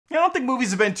I don't think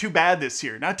movies have been too bad this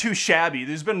year, not too shabby.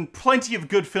 There's been plenty of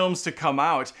good films to come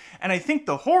out, and I think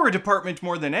the horror department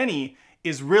more than any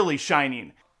is really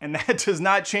shining. And that does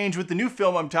not change with the new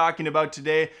film I'm talking about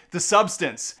today, The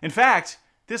Substance. In fact,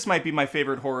 this might be my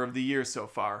favorite horror of the year so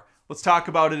far. Let's talk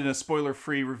about it in a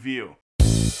spoiler-free review.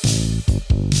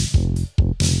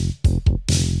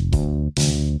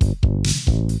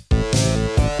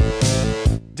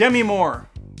 Demi Moore.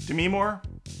 Demi Moore?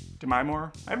 Demi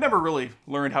Moore? I've never really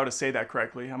learned how to say that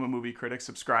correctly. I'm a movie critic,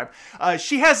 subscribe.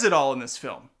 She has it all in this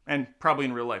film, and probably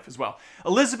in real life as well.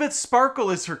 Elizabeth Sparkle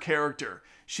is her character.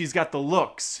 She's got the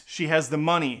looks, she has the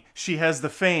money, she has the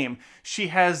fame, she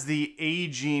has the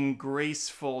aging,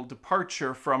 graceful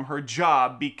departure from her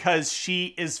job because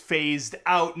she is phased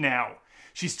out now.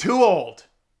 She's too old.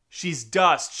 She's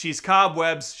dust, she's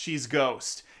cobwebs, she's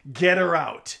ghost. Get her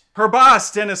out. Her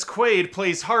boss, Dennis Quaid,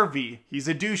 plays Harvey. He's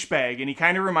a douchebag, and he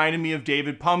kind of reminded me of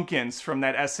David Pumpkins from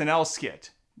that SNL skit.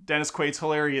 Dennis Quaid's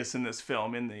hilarious in this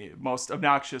film in the most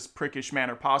obnoxious, prickish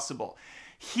manner possible.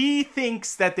 He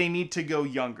thinks that they need to go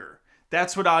younger.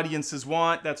 That's what audiences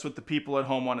want. That's what the people at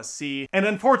home want to see. And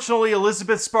unfortunately,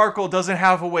 Elizabeth Sparkle doesn't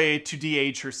have a way to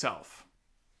de-age herself.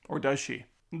 Or does she?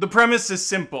 The premise is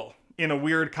simple, in a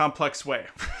weird, complex way.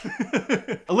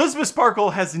 Elizabeth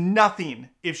Sparkle has nothing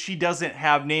if she doesn't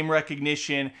have name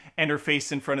recognition and her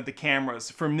face in front of the cameras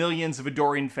for millions of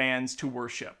adoring fans to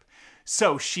worship.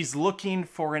 So she's looking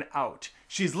for an out.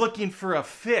 She's looking for a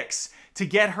fix to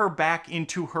get her back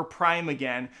into her prime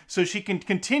again so she can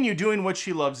continue doing what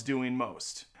she loves doing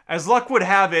most. As luck would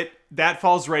have it, that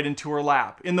falls right into her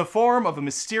lap in the form of a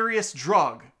mysterious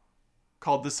drug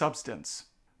called The Substance.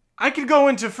 I could go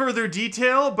into further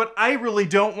detail, but I really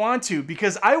don't want to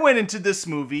because I went into this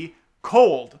movie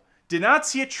cold. Did not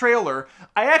see a trailer.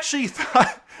 I actually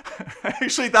thought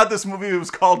this movie was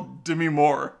called Demi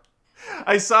Moore.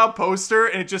 I saw a poster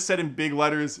and it just said in big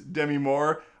letters, Demi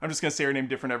Moore. I'm just going to say her name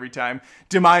different every time.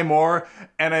 Demi Moore.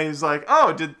 And I was like,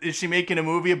 oh, is she making a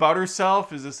movie about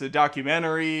herself? Is this a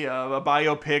documentary, a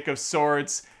biopic of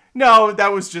sorts? No,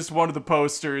 that was just one of the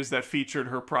posters that featured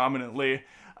her prominently.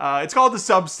 It's called The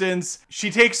Substance.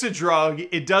 She takes a drug.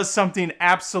 It does something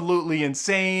absolutely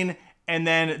insane. And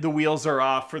then the wheels are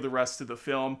off for the rest of the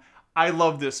film. I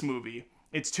love this movie.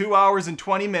 It's 2 hours and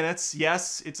 20 minutes.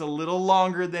 Yes, it's a little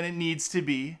longer than it needs to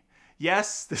be.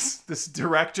 Yes, this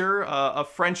director, a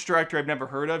French director I've never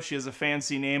heard of. She has a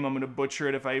fancy name. I'm going to butcher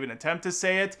it if I even attempt to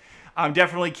say it.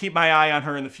 Definitely keep my eye on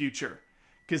her in the future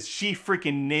because she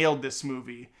freaking nailed this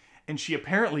movie. And she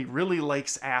apparently really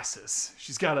likes asses.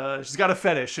 She's got a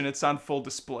fetish and it's on full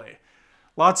display.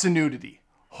 Lots of nudity.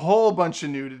 Whole bunch of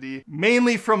nudity.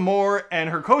 Mainly from Moore and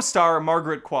her co-star,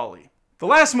 Margaret Qualley. The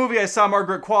last movie I saw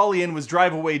Margaret Qualley in was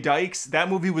Drive Away Dykes. That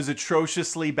movie was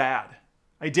atrociously bad.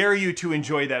 I dare you to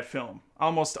enjoy that film.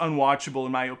 Almost unwatchable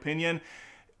in my opinion.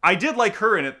 I did like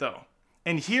her in it though.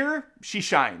 And here, she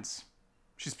shines.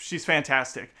 She's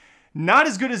fantastic. Not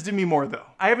as good as Demi Moore though.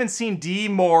 I haven't seen Demi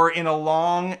Moore in a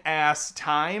long ass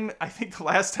time. I think the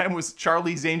last time was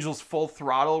Charlie's Angels Full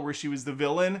Throttle where she was the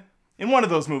villain. In one of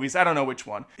those movies, I don't know which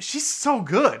one. She's so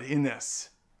good in this.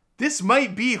 This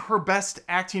might be her best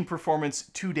acting performance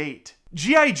to date.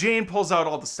 G.I. Jane pulls out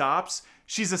all the stops.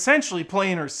 She's essentially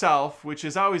playing herself, which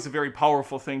is always a very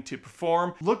powerful thing to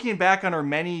perform. Looking back on her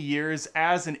many years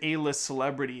as an A-list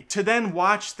celebrity, to then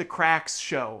watch the cracks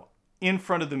show in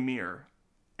front of the mirror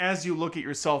as you look at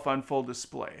yourself on full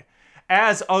display,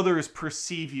 as others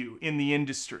perceive you in the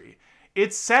industry.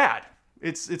 It's sad.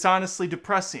 It's honestly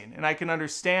depressing, and I can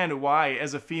understand why,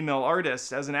 as a female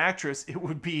artist, as an actress, it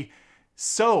would be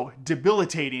so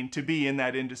debilitating to be in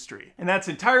that industry. And that's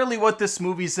entirely what this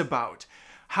movie's about.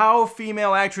 How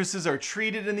female actresses are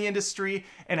treated in the industry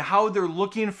and how they're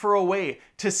looking for a way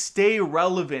to stay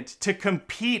relevant, to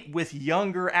compete with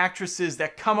younger actresses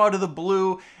that come out of the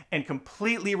blue and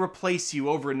completely replace you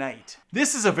overnight.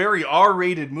 This is a very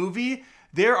R-rated movie.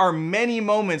 There are many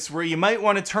moments where you might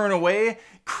want to turn away,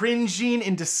 cringing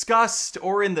in disgust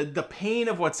or in the pain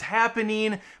of what's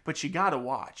happening, but you gotta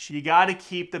watch. You gotta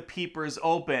keep the peepers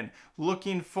open,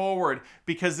 looking forward,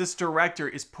 because this director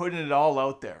is putting it all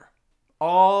out there.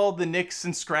 All the nicks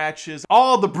and scratches,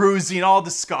 all the bruising, all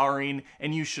the scarring,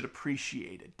 and you should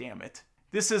appreciate it, damn it.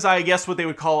 This is, I guess, what they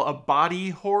would call a body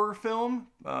horror film.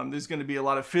 There's going to be a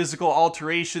lot of physical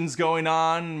alterations going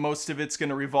on. Most of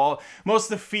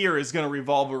the fear is going to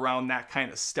revolve around that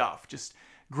kind of stuff. Just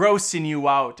grossing you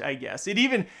out, I guess. It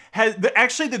even has,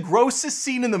 actually the grossest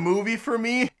scene in the movie for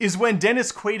me is when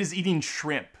Dennis Quaid is eating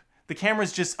shrimp. The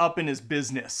camera's just up in his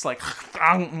business, like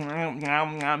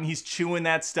he's chewing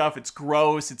that stuff. It's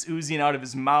gross. It's oozing out of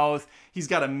his mouth. He's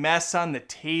got a mess on the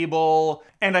table.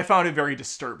 And I found it very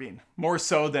disturbing. More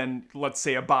so than, let's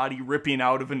say, a body ripping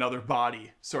out of another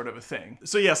body sort of a thing.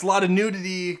 So yes, a lot of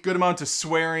nudity, good amount of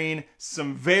swearing,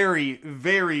 some very,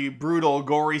 very brutal,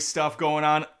 gory stuff going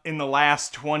on in the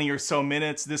last 20 or so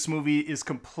minutes. This movie is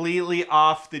completely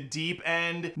off the deep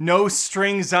end. No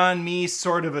strings on me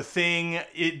sort of a thing.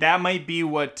 That might be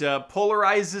what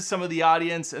polarizes some of the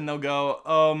audience, and they'll go,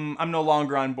 I'm no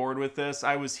longer on board with this.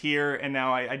 I was here and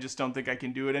now I just don't think I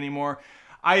can do it anymore.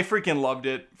 I freaking loved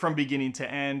it from beginning to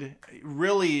end.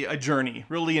 Really a journey,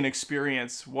 really an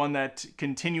experience, one that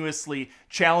continuously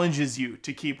challenges you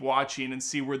to keep watching and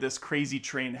see where this crazy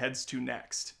train heads to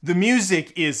next. The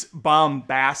music is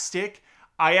bombastic.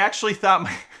 I actually thought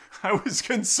I was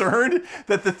concerned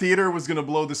that the theater was gonna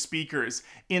blow the speakers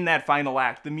in that final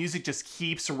act. The music just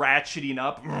keeps ratcheting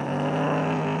up.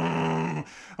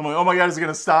 I'm like, oh my God, is it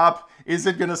gonna stop? Is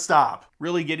it gonna stop?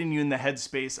 Really getting you in the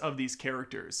headspace of these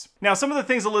characters. Now, some of the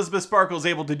things Elizabeth Sparkle is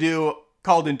able to do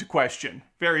called into question.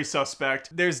 Very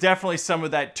suspect. There's definitely some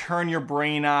of that turn your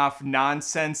brain off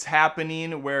nonsense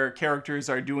happening where characters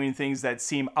are doing things that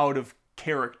seem out of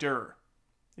character,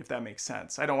 if that makes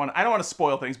sense. I don't want to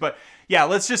spoil things, but yeah,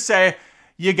 let's just say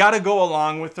you got to go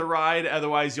along with the ride,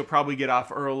 otherwise you'll probably get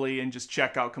off early and just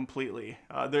check out completely.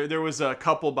 There was a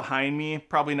couple behind me,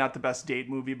 probably not the best date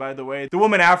movie, by the way. The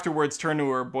woman afterwards turned to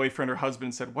her boyfriend or husband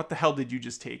and said, "What the hell did you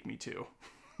just take me to?"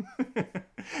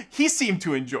 He seemed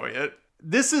to enjoy it.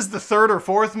 This is the third or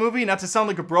fourth movie, not to sound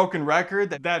like a broken record,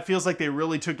 that feels like they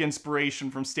really took inspiration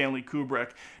from Stanley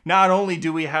Kubrick. Not only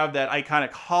do we have that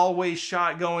iconic hallway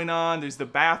shot going on, there's the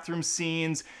bathroom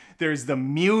scenes, there's the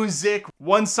music.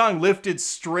 One song lifted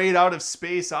straight out of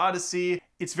Space Odyssey.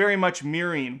 It's very much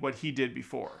mirroring what he did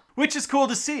before, which is cool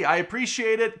to see. I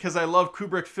appreciate it because I love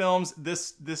Kubrick films.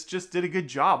 This just did a good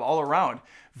job all around.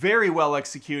 Very well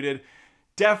executed.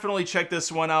 Definitely check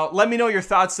this one out. Let me know your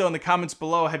thoughts though in the comments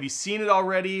below. Have you seen it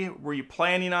already? Were you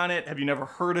planning on it? Have you never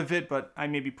heard of it, but I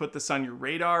maybe put this on your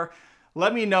radar?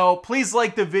 Let me know. Please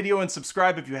like the video and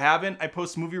subscribe if you haven't. I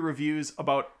post movie reviews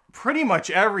about pretty much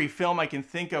every film I can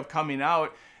think of coming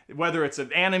out, whether it's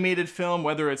an animated film,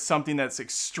 whether it's something that's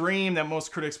extreme that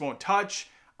most critics won't touch,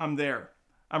 I'm there.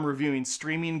 I'm reviewing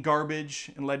streaming garbage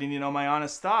and letting you know my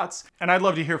honest thoughts, and I'd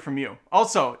love to hear from you.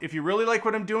 Also, if you really like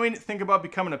what I'm doing, think about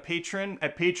becoming a patron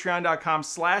at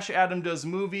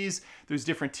patreon.com/AdamDoesMovies. There's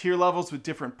different tier levels with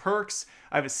different perks.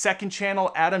 I have a second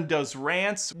channel, Adam Does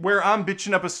Rants, where I'm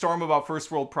bitching up a storm about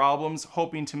first world problems,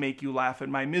 hoping to make you laugh at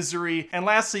my misery. And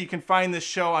lastly, you can find this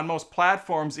show on most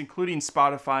platforms, including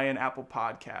Spotify and Apple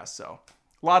Podcasts. So,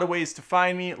 a lot of ways to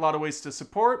find me, a lot of ways to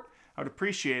support. I would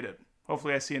appreciate it.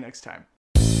 Hopefully I see you next time.